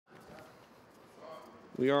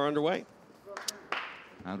We are underway.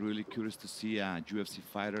 I'm really curious to see a UFC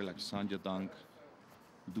fighter like Yadong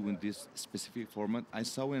doing this specific format. I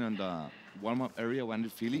saw him on the warm-up area, one in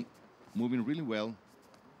Philly, moving really well.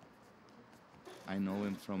 I know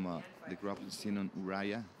him from the grappling scene on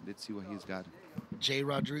Uriah. Let's see what he's got. Jay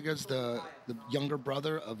Rodriguez, the younger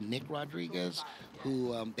brother of Nick Rodriguez,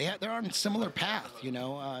 who they're on a similar path. You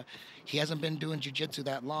know, he hasn't been doing jiu-jitsu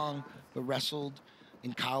that long, but wrestled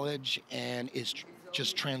in college and is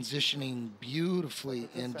just transitioning beautifully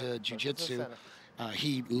into jiu-jitsu.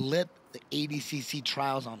 He lit the ADCC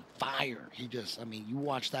trials on fire. I mean, you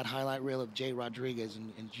watch that highlight reel of Jay Rodriguez,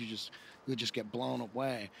 and you'll just get blown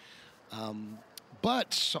away.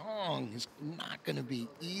 But Song is not going to be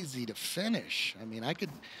easy to finish. I mean,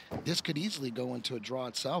 this could easily go into a draw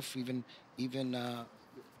itself, even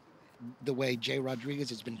the way Jay Rodriguez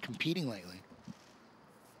has been competing lately.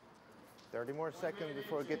 30 more seconds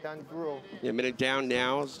before we get down to gruel. Yeah, a minute down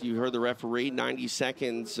now. As you heard the referee, 90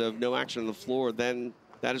 seconds of no action on the floor. Then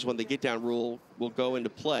that is when the get down rule will go into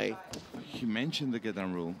play. He mentioned the get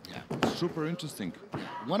down rule. Yeah. Super interesting.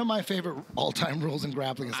 One of my favorite all-time rules in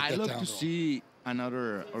grappling is the get down rule. I love to see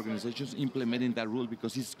another organizations implementing that rule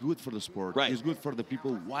because it's good for the sport. Right. It's good for the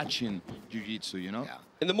people watching jiu-jitsu, you know? Yeah.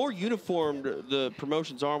 And the more uniformed the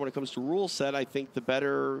promotions are when it comes to rule set, I think the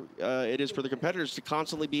better it is for the competitors to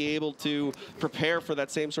constantly be able to prepare for that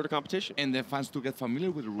same sort of competition. And the fans to get familiar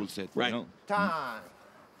with the rule set, right. You know? Time.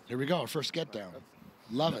 Here we go, our first get down.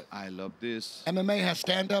 Love it. I love this. MMA has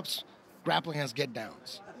stand-ups, grappling has get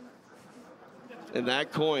downs. And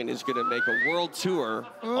that coin is going to make a world tour.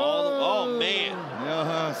 Oh man.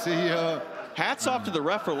 Yeah, see ya. Hats off to the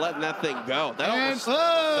ref for letting that thing go. That almost fell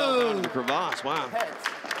out of the crevasse. Wow.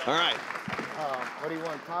 All right. What do you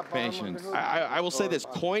want, top, Patience. I will say this,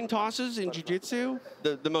 coin tosses in jiu-jitsu,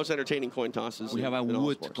 the most entertaining coin tosses. We have a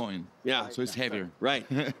wood coin. Yeah. So it's heavier. Right.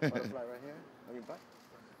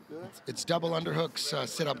 It's double underhooks,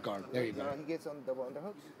 sit-up guard. There you go. He gets on double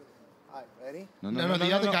underhooks. All right, ready? No,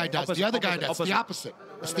 the other guy does. The other guy does. The opposite.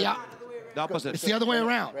 It's the opposite. It's the other way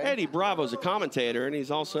around. Eddie Bravo's a commentator, and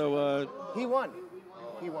he's also... He won.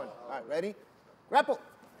 He won. All right, ready? Grapple.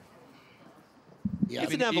 Yeah,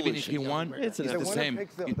 it's an evolution. Even if he won, it's the same.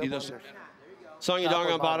 Song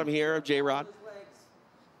Yadong on bottom here of J-Rod.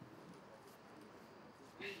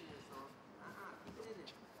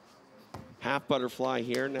 Half butterfly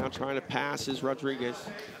here, now trying to pass is Rodriguez.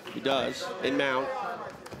 He does, in mount.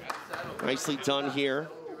 Nicely done here.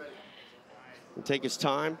 And take his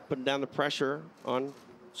time, putting down the pressure on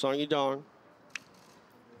Song Yadong.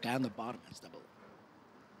 Down the bottom is double.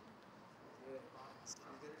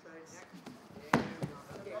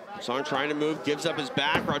 Song trying to move, gives up his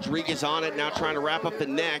back. Rodriguez on it, now trying to wrap up the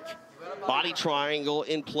neck. Body triangle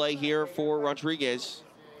in play here for Rodriguez.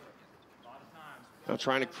 Now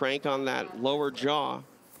trying to crank on that lower jaw.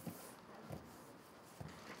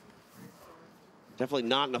 Definitely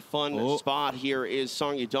not in a fun spot here is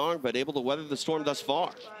Song Yadong, but able to weather the storm thus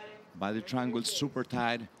far. Body triangle super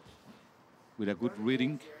tight with a good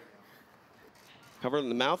reading. Covering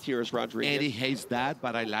the mouth here is Rodriguez. Eddie hates that,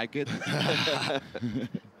 but I like it.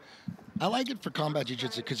 I like it for combat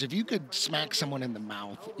jiu-jitsu because if you could smack someone in the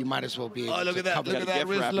mouth, you might as well be able to look at that. cover Look at that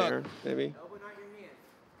wrist lock. There, maybe.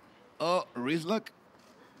 Oh, wrist lock.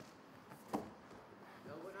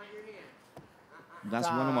 That's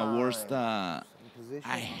one of my worst.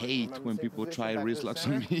 I hate when people try wrist locks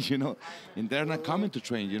on me, you know. And they're not coming to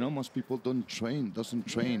train, you know. Most people doesn't train.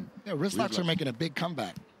 Yeah, wrist locks are making a big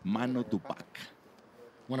comeback. Mano to back.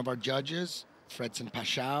 One of our judges, Fredson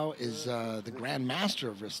Pashao, is the grand master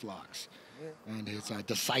of wrist locks. And his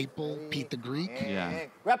disciple, Pete the Greek. Yeah.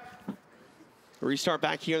 Restart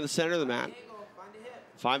back here in the center of the mat.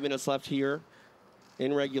 5 minutes left here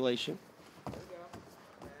in regulation.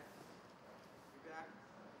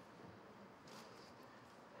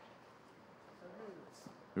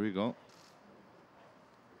 Here we go.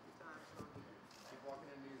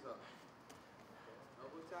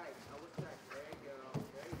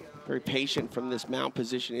 Very patient from this mount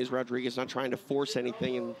position is Rodriguez, not trying to force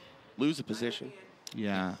anything and lose the position.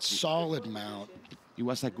 Yeah. Solid mount. It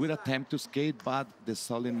was a good attempt to skate, but the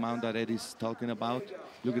solid mount that Eddie's talking about,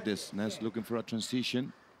 look at this. Now he's looking for a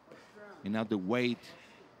transition. And now the weight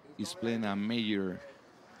is playing a major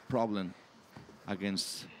problem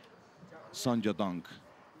against Song Yadong.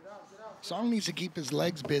 Song needs to keep his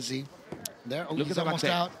legs busy. There, look he's at almost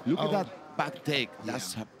back out. Look at that back take.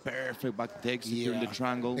 That's a perfect back take securing the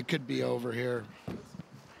triangle. It could be over here.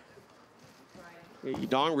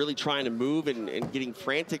 Yadong really trying to move and getting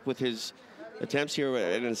frantic with his attempts here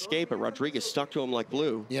at an escape, but Rodriguez stuck to him like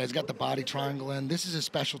glue. Yeah, he's got the body triangle in. This is his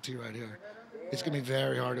specialty right here. It's going to be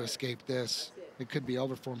very hard to escape this. It could be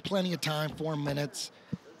over for him. Plenty of time, 4 minutes.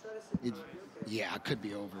 Yeah, it could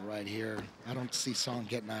be over right here. I don't see Song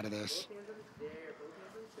getting out of this.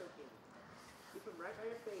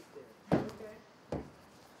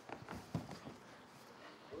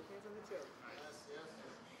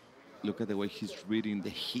 Look at the way he's reading the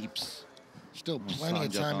hips. Still plenty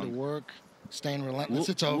of time to work. Staying relentless.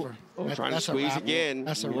 It's over. Trying to squeeze again.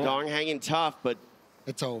 That's a Yadong hanging tough, but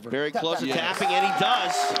it's over. Very close to tapping, and he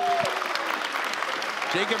does.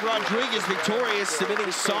 Jacob Rodriguez victorious,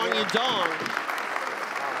 submitting Song Yadong.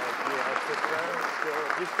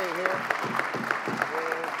 You stay here.